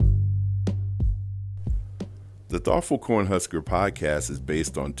The Thoughtful Cornhusker podcast is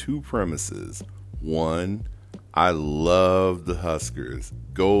based on two premises. One, I love the Huskers.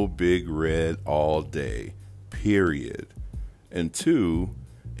 Go Big Red all day. Period. And two,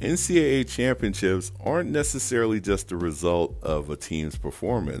 NCAA championships aren't necessarily just the result of a team's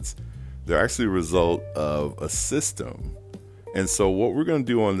performance. They're actually a result of a system. And so what we're going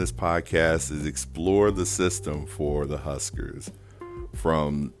to do on this podcast is explore the system for the Huskers,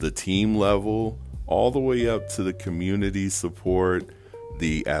 from the team level all the way up to the community support,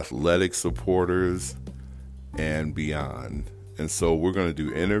 the athletic supporters, and beyond. And so we're going to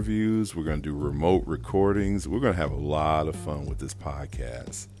do interviews, we're going to do remote recordings, we're going to have a lot of fun with this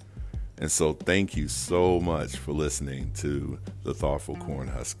podcast. And so thank you so much for listening to the Thoughtful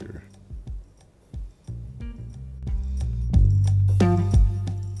Cornhusker.